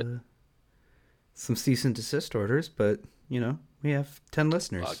gonna be good. some cease and desist orders, but, we have 10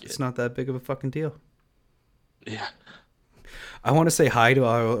 listeners. Fuck it. It's not that big of a fucking deal. Yeah. I want to say hi to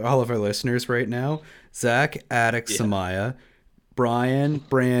all of our listeners right now. Zach, Attic, Samaya, Brian,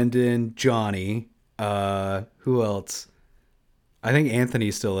 Brandon, Johnny. Who else? I think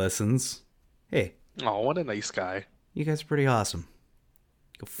Anthony still listens. Hey, Oh, what a nice guy. you guys are pretty awesome.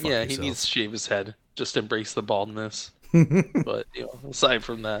 Go fuck Yeah, he yourself. needs to shave his head. Just embrace the baldness. But, aside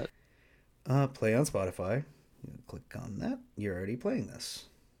from that. Play on Spotify. Click on that. You're already playing this.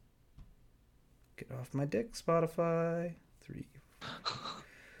 Get off my dick, Spotify. 3.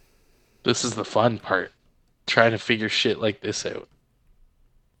 This is the fun part. Trying to figure shit like this out.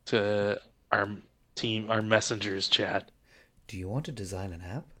 To our team, our messengers chat. Do you want to design an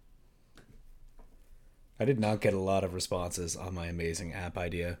app? I did not get a lot of responses on my amazing app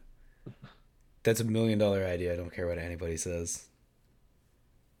idea. That's $1 million idea. I don't care what anybody says.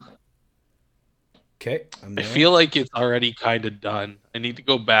 Okay, I'm I there. feel like it's already kind of done. I need to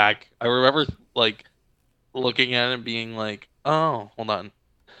go back. I remember looking at it and being like, "Oh, hold on.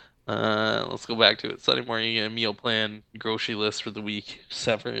 Let's go back to it. Sunday morning, a meal plan, grocery list for the week,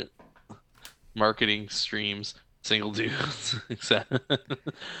 separate marketing streams, single dudes, etc.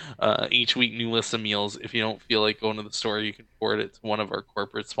 Each week, new list of meals. If you don't feel like going to the store, you can forward it to one of our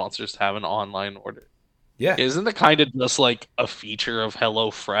corporate sponsors to have an online order." Yeah. Isn't it kind of just like a feature of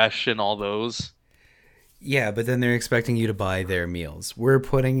HelloFresh and all those? Yeah, but then they're expecting you to buy their meals. We're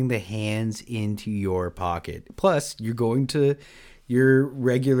putting the hands into your pocket. Plus, you're going to your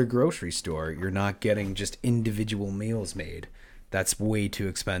regular grocery store. You're not getting just individual meals made. That's way too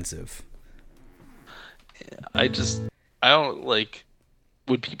expensive. I don't like.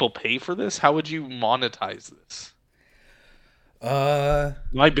 Would people pay for this? How would you monetize this?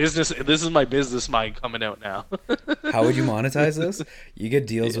 My business. This is my business mind coming out now. How would you monetize this? You get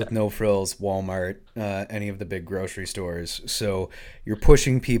deals with No Frills, Walmart, any of the big grocery stores. So you're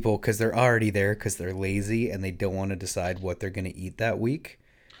pushing people because they're already there because they're lazy and they don't want to decide what they're going to eat that week.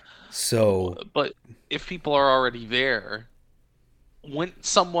 So, But if people are already there, wouldn't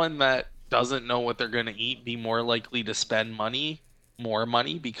someone that doesn't know what they're going to eat be more likely to spend more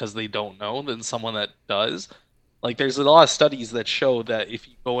money because they don't know than someone that does? Like, there's a lot of studies that show that if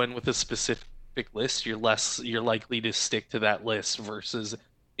you go in with a specific list, you're likely to stick to that list versus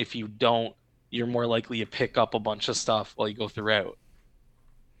if you don't, you're more likely to pick up a bunch of stuff while you go throughout.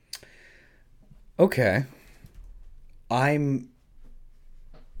 okay. I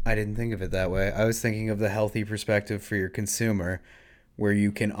didn't think of it that way. I was thinking of the healthy perspective for your consumer, where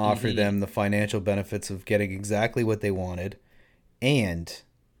you can offer them the financial benefits of getting exactly what they wanted, and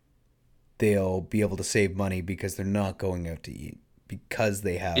they'll be able to save money because they're not going out to eat because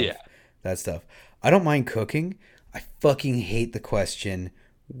they have that stuff. I don't mind cooking. I fucking hate the question,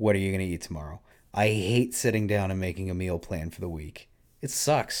 what are you going to eat tomorrow? I hate sitting down and making a meal plan for the week. It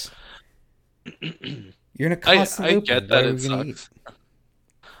sucks. You're in a constant I loop. get that it sucks.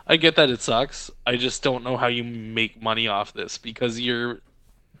 I get that it sucks. I just don't know how you make money off this because you're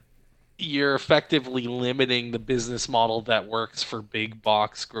effectively limiting the business model that works for big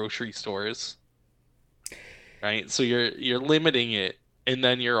box grocery stores. Right? So you're limiting it, and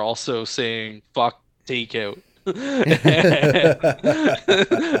then you're also saying fuck takeout.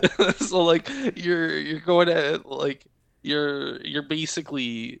 So like you're going to like you're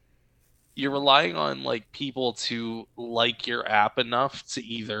basically you're relying on like people to like your app enough to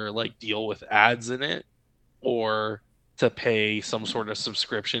either like deal with ads in it or to pay some sort of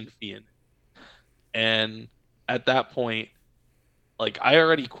subscription fee in. And at that point, like I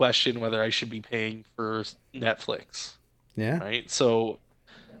already question whether I should be paying for Netflix, Yeah. right? So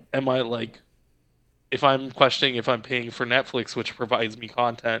am I like, if I'm questioning if I'm paying for Netflix, which provides me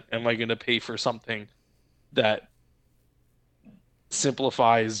content, am I going to pay for something that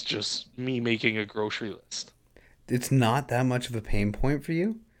simplifies just me making a grocery list? It's not that much of a pain point for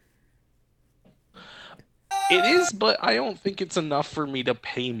you? It is, but I don't think it's enough for me to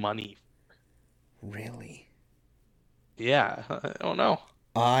pay money. Really? Yeah, I don't know.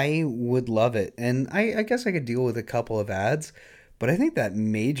 I would love it. And I guess I could deal with a couple of ads, but I think that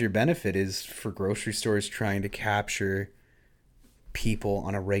major benefit is for grocery stores trying to capture people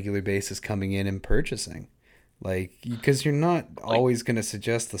on a regular basis coming in and purchasing. Like, because you're not Like, always going to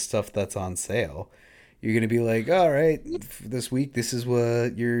suggest the stuff that's on sale. You're going to be like, all right, this week, this is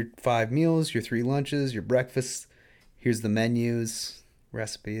what your 5 meals, your 3 lunches, your breakfast. Here's the menus,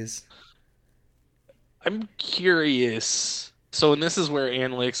 recipes. I'm curious. So, and this is where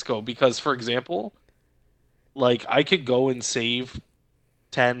analytics go because, for example, like I could go and save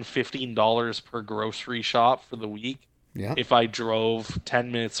 $10, $15 per grocery shop for the week Yeah. if I drove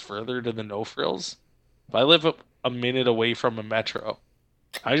 10 minutes further to the No Frills. If I live a minute away from a metro,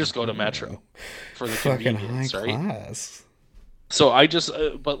 I just go to Oh, Metro for the fucking high convenience, right? class. So I just,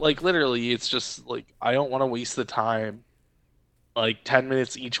 but like literally, it's just like I don't want to waste the time, like 10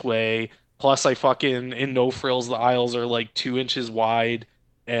 minutes each way. Plus, I fucking in No Frills, the aisles are like 2 inches wide,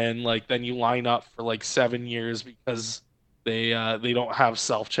 and like then you line up for like 7 years because they don't have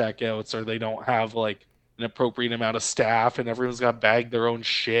self checkouts or they don't have like an appropriate amount of staff, and everyone's got to bag their own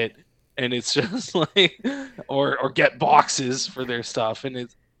shit, and it's just like, or get boxes for their stuff, and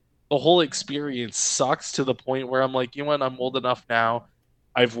it's the whole experience sucks to the point where I'm like, you know what, I'm old enough now.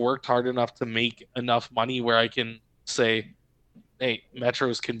 I've worked hard enough to make enough money where I can say, hey, Metro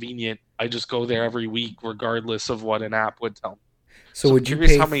is convenient. I just go there every week, regardless of what an app would tell me. So So I'm would you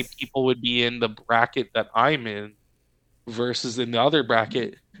curious pay? how many people would be in the bracket that I'm in versus in the other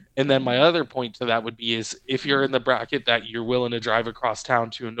bracket. And then my other point to that would be is if you're in the bracket that you're willing to drive across town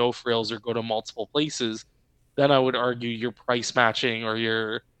to a No Frills or go to multiple places, then I would argue you're price matching or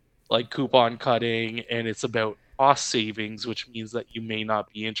you're like coupon cutting and it's about cost savings, which means that you may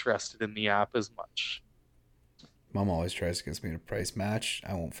not be interested in the app as much. Mom always tries to get me to price match.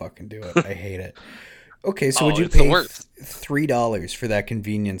 I won't fucking do it. I hate it. Okay, so would Oh, you it's the pay worst. $3 for that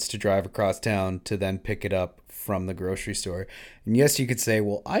convenience to drive across town to then pick it up from the grocery store? And yes, you could say,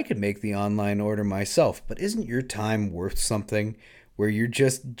 well, I could make the online order myself, but isn't your time worth something where you're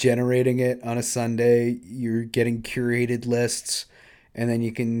just generating it on a Sunday, you're getting curated lists, and then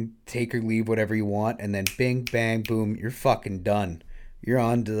you can take or leave whatever you want, and then bing, bang, boom, you're fucking done. You're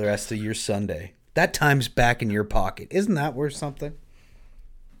on to the rest of your Sunday. That time's back in your pocket. Isn't that worth something?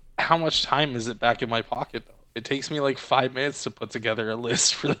 How much time is it back in my pocket though? It takes me like 5 minutes to put together a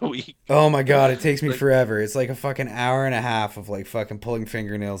list for the week. Oh my god, it takes me Like, forever. It's like a fucking hour and a half of like fucking pulling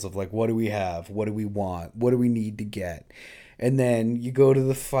fingernails of like, what do we have? What do we want? What do we need to get? And then you go to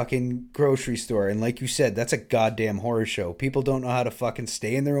the fucking grocery store, and like you said, that's a goddamn horror show. People don't know how to fucking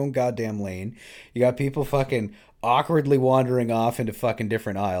stay in their own goddamn lane. You got people fucking awkwardly wandering off into fucking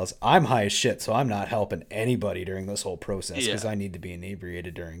different aisles. I'm high as shit, so I'm not helping anybody during this whole process because yeah. I need to be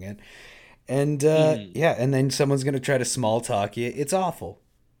inebriated during it. And Mhm. yeah, and then someone's gonna try to small talk you. It's awful.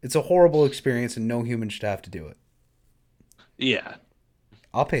 It's a horrible experience, and no human should have to do it. Yeah.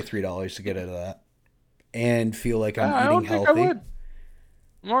 I'll pay $3 to get out of that and feel like I'm I eating don't think I healthy. would.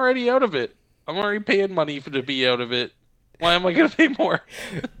 I'm already out of it. I'm already paying money for to be out of it. Why am I gonna pay more?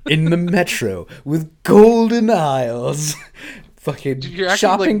 In the metro with golden aisles. Fucking Dude, you're acting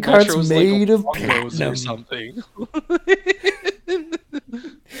like shopping carts Metro's like made a of Longo's or platinum. something.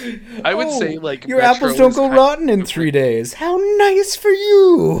 I would say Oh, like your Metro apples don't is go kind rotten in of 3 days. How nice for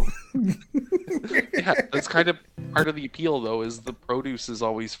you. yeah, that's kind of part of the appeal though, is the produce is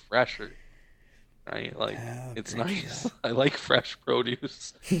always fresher. Right? Like How it's great is nice. I like fresh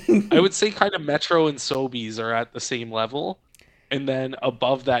produce. I would say kind of Metro and Sobeys are at the same level. And then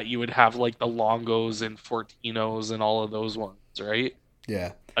above that you would have like the Longos and Fortinos and all of those ones, right?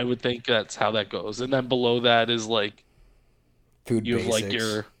 Yeah, I would think that's how that goes. And then below that is like food you have like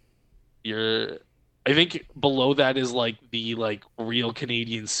basics. your I think below that is like the like real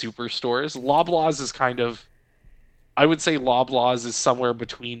Canadian superstores. Loblaws is kind of, I would say Loblaws is somewhere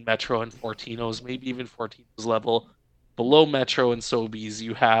between Metro and Fortino's, maybe even Fortino's level. Below Metro and Sobeys,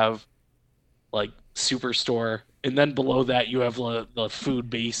 you have like Superstore, and then below that you have the Food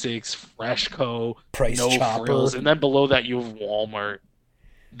Basics, Freshco, Price No Frills, Chopper. and then below that you have Walmart,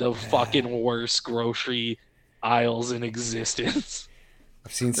 the Yeah. fucking worst grocery. aisles in existence.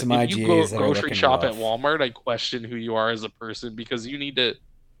 I've seen some If you go IGAs that are grocery looking shop at rough. Walmart, I question who you are as a person because you need to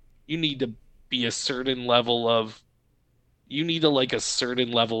be a certain level of you need to like a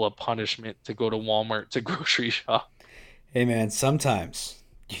certain level of punishment to go to Walmart to grocery shop. Hey man, sometimes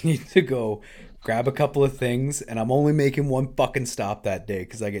you need to go grab a couple of things, and I'm only making one fucking stop that day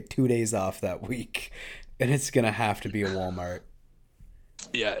because I get 2 days off that week, and it's gonna have to be a Walmart.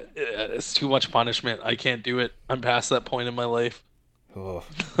 Yeah, it's too much punishment. I can't do it. I'm past that point in my life. Oh,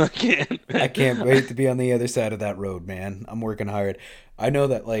 I can't. I can't wait to be on the other side of that road, man. I'm working hard. I know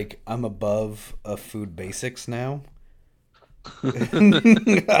that like I'm above a food basics now.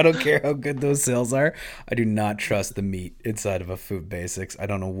 I don't care how good those sales are. I do not trust the meat inside of a food basics. I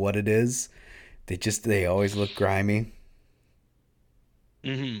don't know what it is. They always look grimy.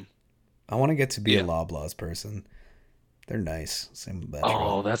 Hmm. I want to get to be a Yeah. Loblaws person. They're nice. Same with Metro.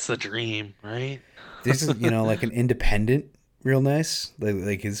 Oh, that's the dream, right? This is, like an independent, real nice.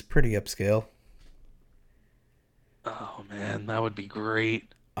 Like it's pretty upscale. Oh man, that would be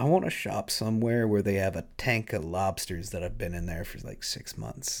great. I want to shop somewhere where they have a tank of lobsters that have been in there for like 6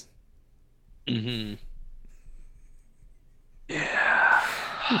 months. Hmm. Yeah.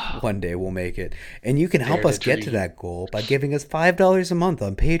 One day we'll make it. And you can help Dare to us get to dream. that goal by giving us $5 a month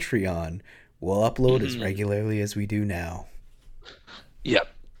on Patreon. We'll upload as Hmm. regularly as we do now. Yep.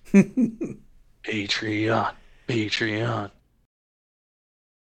 Patreon. Patreon.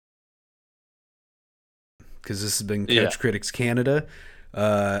 Because this has been Yeah. Couch Critics Canada.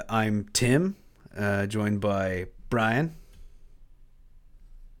 I'm Tim, joined by Brian.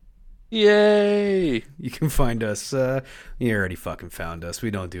 Yay. You can find us. You already fucking found us. We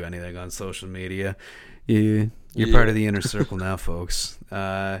don't do anything on social media. You're part Yeah. of the inner circle now, folks.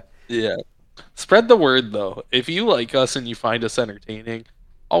 Yeah. Spread the word though. If you like us and you find us entertaining,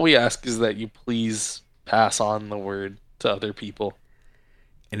 all we ask is that you please pass on the word to other people.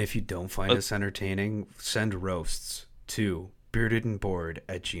 And if you don't find But us entertaining, send roasts to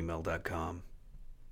beardedandbored@gmail.com.